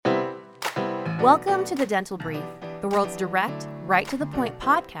Welcome to the Dental Brief, the world's direct, right-to-the-point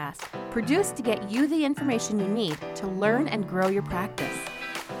podcast produced to get you the information you need to learn and grow your practice.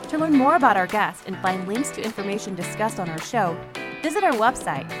 To learn more about our guests and find links to information discussed on our show, visit our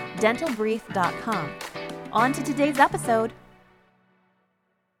website, dentalbrief.com. On to today's episode.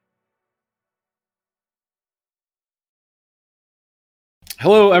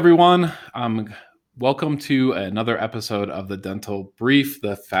 Hello, everyone. Welcome to another episode of the Dental Brief,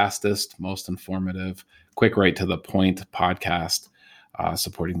 the fastest, most informative, quick, right to the point podcast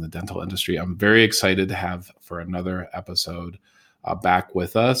supporting the dental industry. I'm very excited to have for another episode back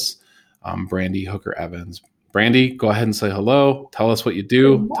with us, Brandi Hooker-Evans. Brandi, go ahead and say hello. Tell us what you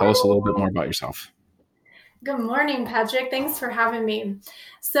do. Tell us a little bit more about yourself. Good morning, Patrick. Thanks for having me.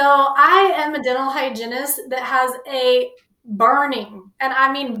 So I am a dental hygienist that has a burning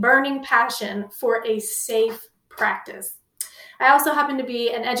passion for a safe practice. I also happen to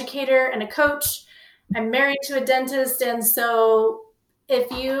be an educator and a coach. I'm married to a dentist, and so if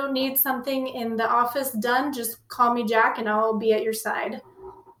you need something in the office done, just call me Jack and I'll be at your side.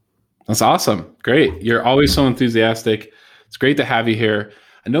 That's awesome. Great. You're always so enthusiastic. It's great to have you here.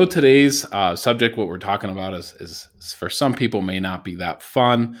 I know today's subject, what we're talking about is for some people may not be that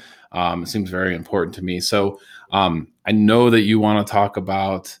fun. It seems very important to me. So I know that you want to talk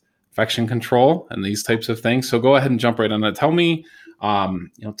about infection control and these types of things. So go ahead and jump right on that. Tell me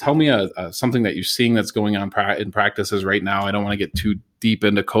something that you're seeing that's going on in practices right now. I don't want to get too deep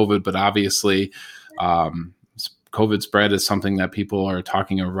into COVID, but obviously COVID spread is something that people are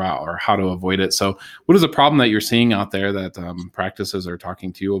talking about or how to avoid it. So what is a problem that you're seeing out there that practices are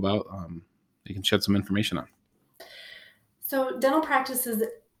talking to you about? You can shed some information on. So dental practices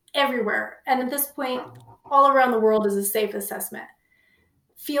everywhere, and at this point, all around the world is a safe assessment.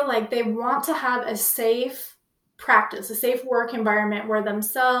 Feel like they want to have a safe practice, a safe work environment where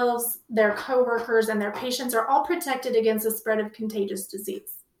themselves, their coworkers, and their patients are all protected against the spread of contagious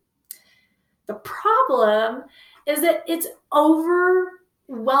disease. The problem is that it's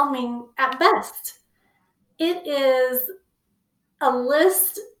overwhelming at best. It is a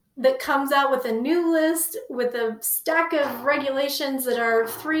list that comes out with a new list with a stack of regulations that are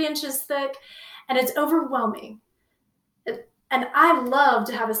 3 inches thick, and it's overwhelming. And I love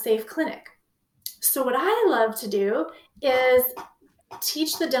to have a safe clinic. So what I love to do is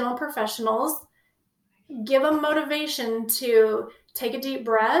teach the dental professionals, give them motivation to take a deep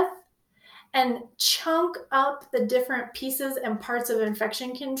breath and chunk up the different pieces and parts of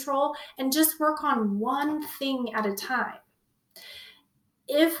infection control and just work on one thing at a time.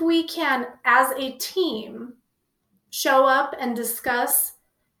 If we can, as a team, show up and discuss,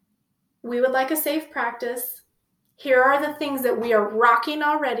 we would like a safe practice. Here are the things that we are rocking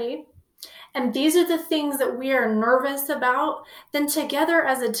already. And these are the things that we are nervous about. Then together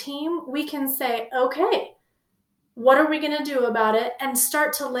as a team, we can say, okay, what are we going to do about it? And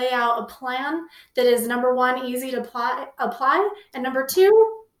start to lay out a plan that is, number one, easy to apply. And number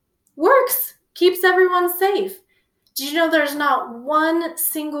two, works, keeps everyone safe. Did you know there's not one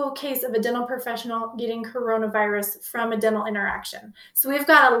single case of a dental professional getting coronavirus from a dental interaction? So we've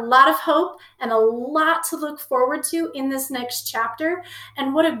got a lot of hope and a lot to look forward to in this next chapter.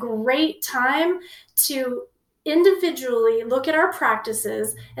 And what a great time to individually look at our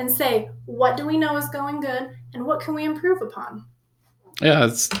practices and say, what do we know is going good and what can we improve upon? Yeah,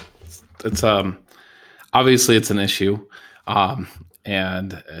 it's obviously it's an issue.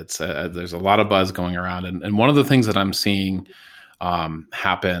 And it's there's a lot of buzz going around, and one of the things that I'm seeing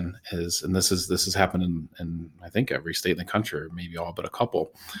happen is, and this has happened in I think every state in the country, maybe all but a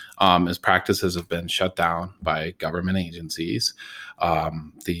couple, is practices have been shut down by government agencies.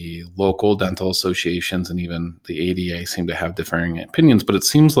 The local dental associations and even the ADA seem to have differing opinions, but it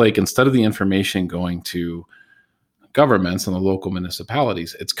seems like instead of the information going to governments and the local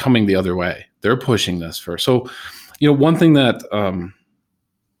municipalities, it's coming the other way. They're pushing this first. So one thing that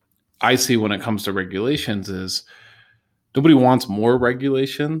I see when it comes to regulations is nobody wants more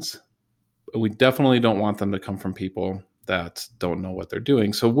regulations, but we definitely don't want them to come from people that don't know what they're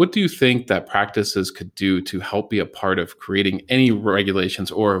doing. So what do you think that practices could do to help be a part of creating any regulations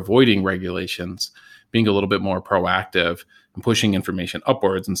or avoiding regulations, being a little bit more proactive and pushing information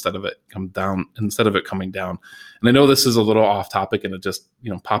upwards instead of it coming down? And I know this is a little off topic and it just,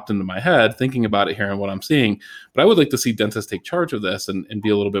 popped into my head thinking about it here and what I'm seeing, but I would like to see dentists take charge of this and be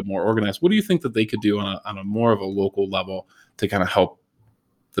a little bit more organized. What do you think that they could do on a more of a local level to kind of help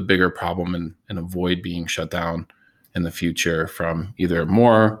the bigger problem and avoid being shut down in the future from either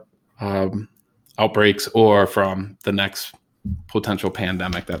more outbreaks or from the next potential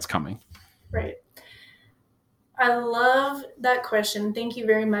pandemic that's coming? Right. I love that question. Thank you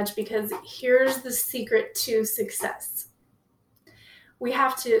very much, because here's the secret to success. We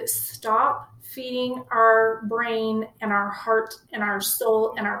have to stop feeding our brain and our heart and our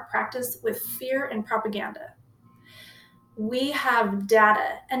soul and our practice with fear and propaganda. We have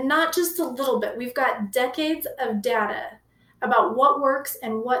data, and not just a little bit. We've got decades of data about what works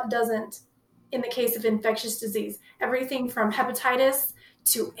and what doesn't in the case of infectious disease. Everything from hepatitis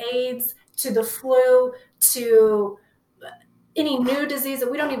to AIDS to the flu to any new disease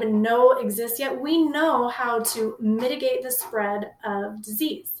that we don't even know exists yet. We know how to mitigate the spread of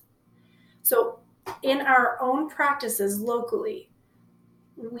disease. So in our own practices locally,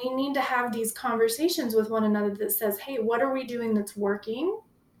 we need to have these conversations with one another that says, hey, what are we doing that's working?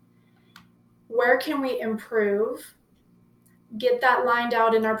 Where can we improve? Get that lined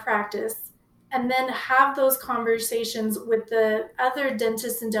out in our practice, and then have those conversations with the other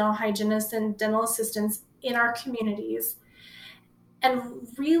dentists and dental hygienists and dental assistants in our communities, and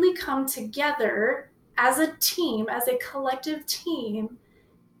really come together as a team, as a collective team,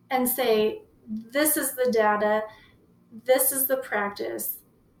 and say, this is the data, this is the practice.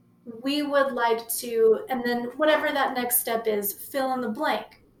 We would like to, and then whatever that next step is, fill in the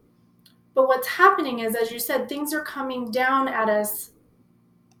blank. But what's happening is, as you said, things are coming down at us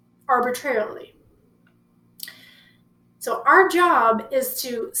arbitrarily. So our job is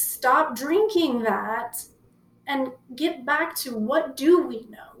to stop drinking that and get back to, what do we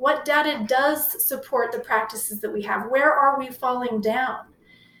know? What data does support the practices that we have? Where are we falling down?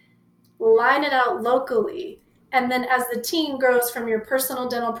 Line it out locally. And then as the team grows from your personal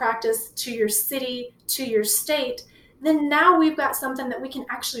dental practice to your city, to your state, then now we've got something that we can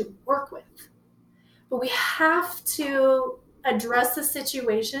actually work with. But we have to address the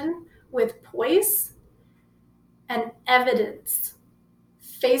situation with poise and evidence.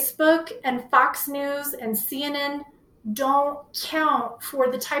 Facebook and Fox News and CNN don't count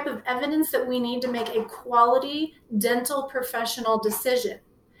for the type of evidence that we need to make a quality dental professional decision.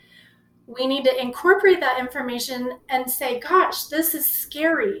 We need to incorporate that information and say, gosh, this is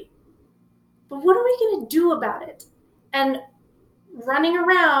scary, but what are we going to do about it? And running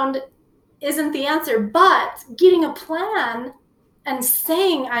around isn't the answer, but getting a plan and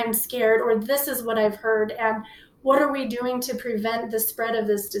saying I'm scared, or this is what I've heard, and what are we doing to prevent the spread of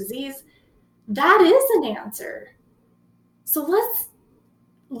this disease? That is an answer. So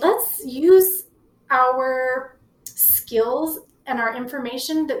let's use our skills and our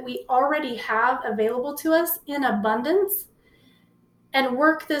information that we already have available to us in abundance, and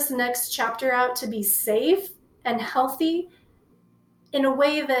work this next chapter out to be safe and healthy in a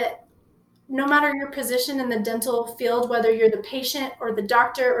way that, no matter your position in the dental field, whether you're the patient or the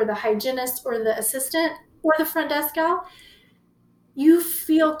doctor or the hygienist or the assistant or the front desk gal, you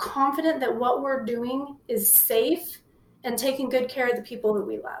feel confident that what we're doing is safe and taking good care of the people that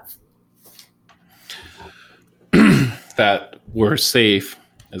we love. That we're safe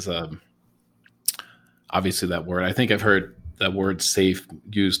is obviously that word. I think I've heard that word safe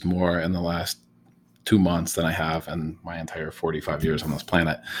used more in the last 2 months than I have in my entire 45 years on this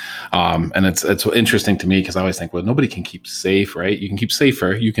planet. And it's interesting to me because I always think, well, nobody can keep safe, right? You can keep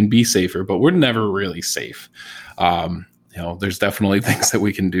safer, you can be safer, but we're never really safe. There's definitely things that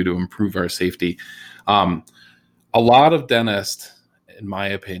we can do to improve our safety. A lot of dentists, in my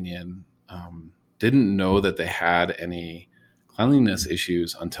opinion, didn't know that they had any cleanliness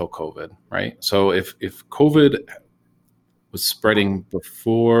issues until COVID, right? So if COVID was spreading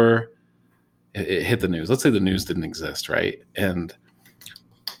before it hit the news, let's say the news didn't exist, right? And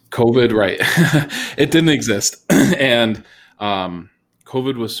COVID, right, it didn't exist. And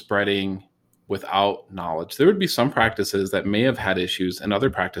COVID was spreading without knowledge. There would be some practices that may have had issues and other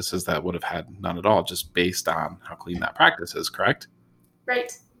practices that would have had none at all, just based on how clean that practice is, correct?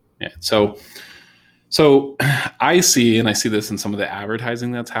 Right. Yeah. So I see this in some of the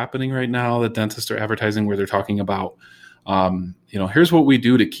advertising that's happening right now, that dentists are advertising, where they're talking about, here's what we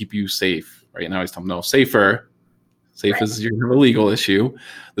do to keep you safe. Right now, he's telling them, no, safer. Safe right. Is your legal issue.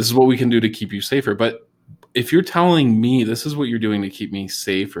 This is what we can do to keep you safer. But if you're telling me this is what you're doing to keep me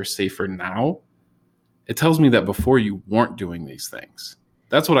safe or safer now, it tells me that before you weren't doing these things.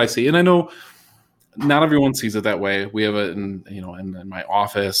 That's what I see. And I know not everyone sees it that way. We have it in my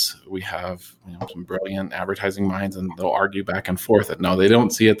office, we have some brilliant advertising minds, and they'll argue back and forth that no, they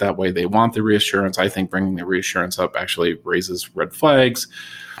don't see it that way. They want the reassurance. I think bringing the reassurance up actually raises red flags.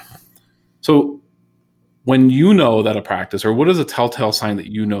 So when you know that a practice, or what is a telltale sign that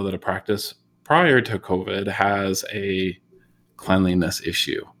you know that a practice prior to COVID has a cleanliness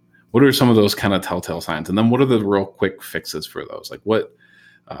issue? What are some of those kind of telltale signs? And then what are the real quick fixes for those? Like what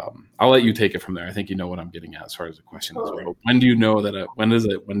I'll let you take it from there. I think you know what I'm getting at as far as the question is. Totally. When do you know that? When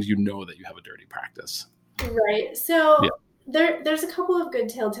do you know that you have a dirty practice? Right. So Yeah. there's a couple of good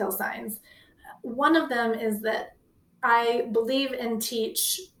telltale signs. One of them is that I believe and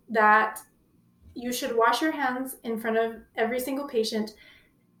teach that you should wash your hands in front of every single patient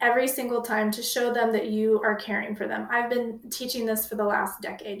every single time to show them that you are caring for them. I've been teaching this for the last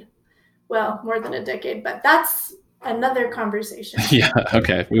decade. Well, more than a decade, but that's another conversation. Yeah.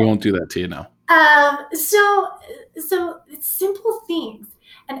 Okay. We won't do that to you now. So it's simple things.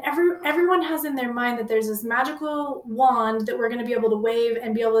 And everyone has in their mind that there's this magical wand that we're going to be able to wave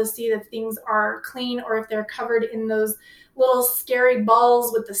and be able to see that things are clean, or if they're covered in those little scary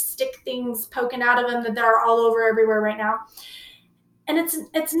balls with the stick things poking out of them that are all over everywhere right now. And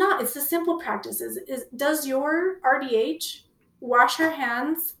it's not. It's the simple practices. Does your RDH wash her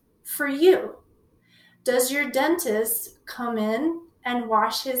hands for you? Does your dentist come in and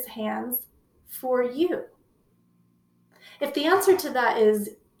wash his hands for you? If the answer to that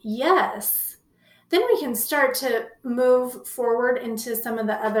is yes, then we can start to move forward into some of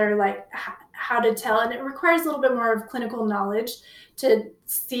the other, like how to tell. And it requires a little bit more of clinical knowledge to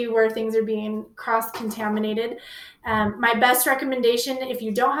see where things are being cross-contaminated. My best recommendation, if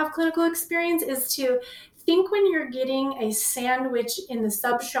you don't have clinical experience, is to think when you're getting a sandwich in the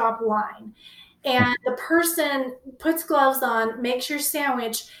sub shop line and the person puts gloves on, makes your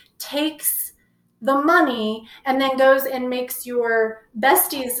sandwich, takes the money, and then goes and makes your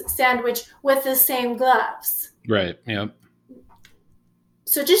bestie's sandwich with the same gloves. Right. Yep.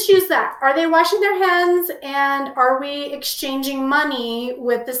 So just use that. Are they washing their hands, and are we exchanging money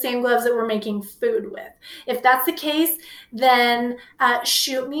with the same gloves that we're making food with? If that's the case, then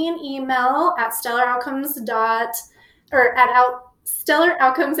shoot me an email at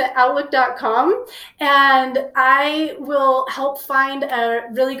stellaraoutcomes@outlook.com, and I will help find a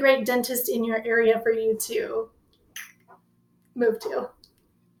really great dentist in your area for you to move to.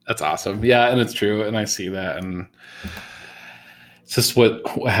 That's awesome. Yeah, and it's true, and I see that, and it's just what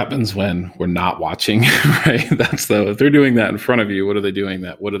happens when we're not watching, right? If they're doing that in front of you, what are they doing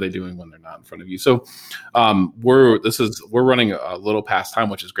when they're not in front of you? So we're running a little past time,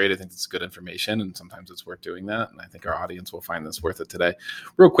 which is great. I think it's good information, and sometimes it's worth doing that. And I think our audience will find this worth it today.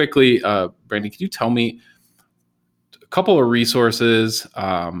 Real quickly, Brandi, can you tell me a couple of resources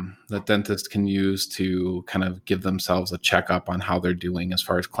that dentists can use to kind of give themselves a checkup on how they're doing as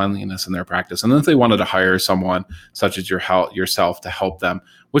far as cleanliness in their practice? And then if they wanted to hire someone such as yourself to help them,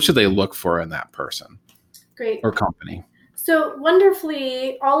 what should they look for in that person? Great. Or company? So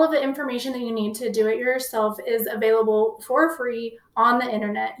wonderfully, all of the information that you need to do it yourself is available for free on the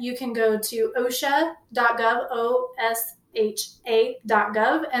internet. You can go to osha.gov,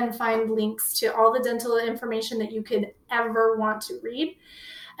 OSHA.gov, and find links to all the dental information that you could ever want to read.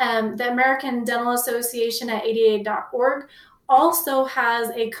 The American Dental Association at 88.org also has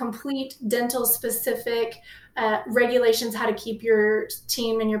a complete dental specific regulations, how to keep your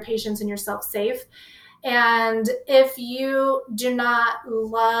team and your patients and yourself safe. And if you do not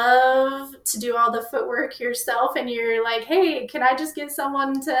love to do all the footwork yourself and you're like, hey, can I just get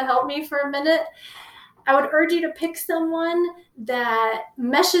someone to help me for a minute? I would urge you to pick someone that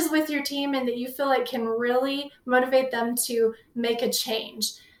meshes with your team and that you feel like can really motivate them to make a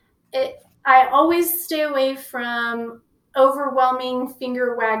change. I always stay away from overwhelming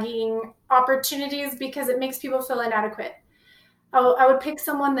finger wagging opportunities because it makes people feel inadequate. I would pick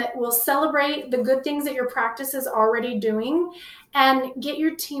someone that will celebrate the good things that your practice is already doing and get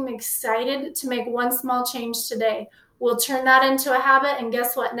your team excited to make one small change today. We'll turn that into a habit, and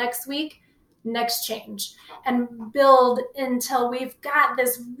guess what? Next week, next change, and build until we've got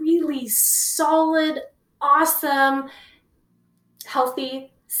this really solid, awesome,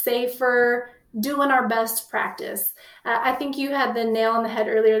 healthy, safer, doing our best practice. I think you had the nail on the head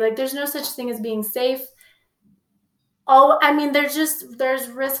earlier. Like, there's no such thing as being safe. There's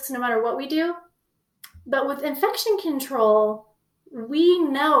risks no matter what we do. But with infection control, we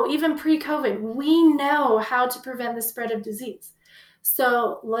know, even pre-COVID, we know how to prevent the spread of disease.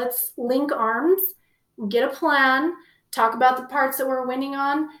 So let's link arms, get a plan, talk about the parts that we're winning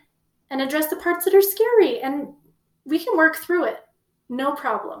on, and address the parts that are scary. And we can work through it. No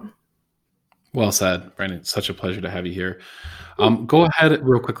problem. Well said, Brandi. It's such a pleasure to have you here. Go ahead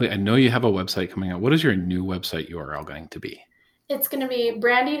real quickly. I know you have a website coming out. What is your new website URL going to be? It's going to be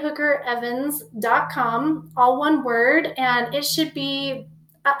brandyhookerevans.com, all one word. And it should be,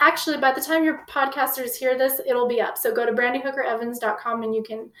 actually, by the time your podcasters hear this, it'll be up. So go to brandyhookerevans.com and you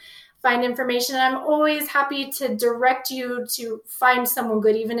can find information. And I'm always happy to direct you to find someone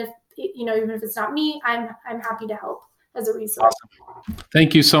good, even if it's not me, I'm happy to help. as a resource. Awesome.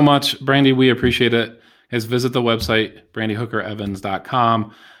 Thank you so much, Brandi. We appreciate it. Guys, visit the website,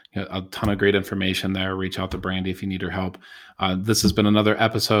 brandyhookerevans.com. A ton of great information there. Reach out to Brandi if you need her help. This has been another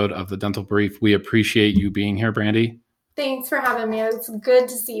episode of the Dental Brief. We appreciate you being here, Brandi. Thanks for having me. It's good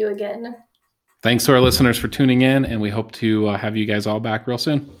to see you again. Thanks to our listeners for tuning in, and we hope to have you guys all back real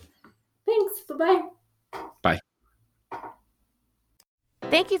soon. Thanks. Bye-bye. Bye.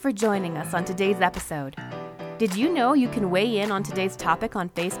 Thank you for joining us on today's episode. Did you know you can weigh in on today's topic on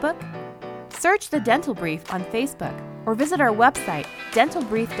Facebook? Search The Dental Brief on Facebook or visit our website,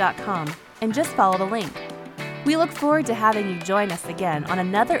 dentalbrief.com, and just follow the link. We look forward to having you join us again on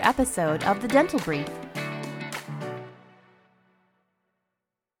another episode of The Dental Brief.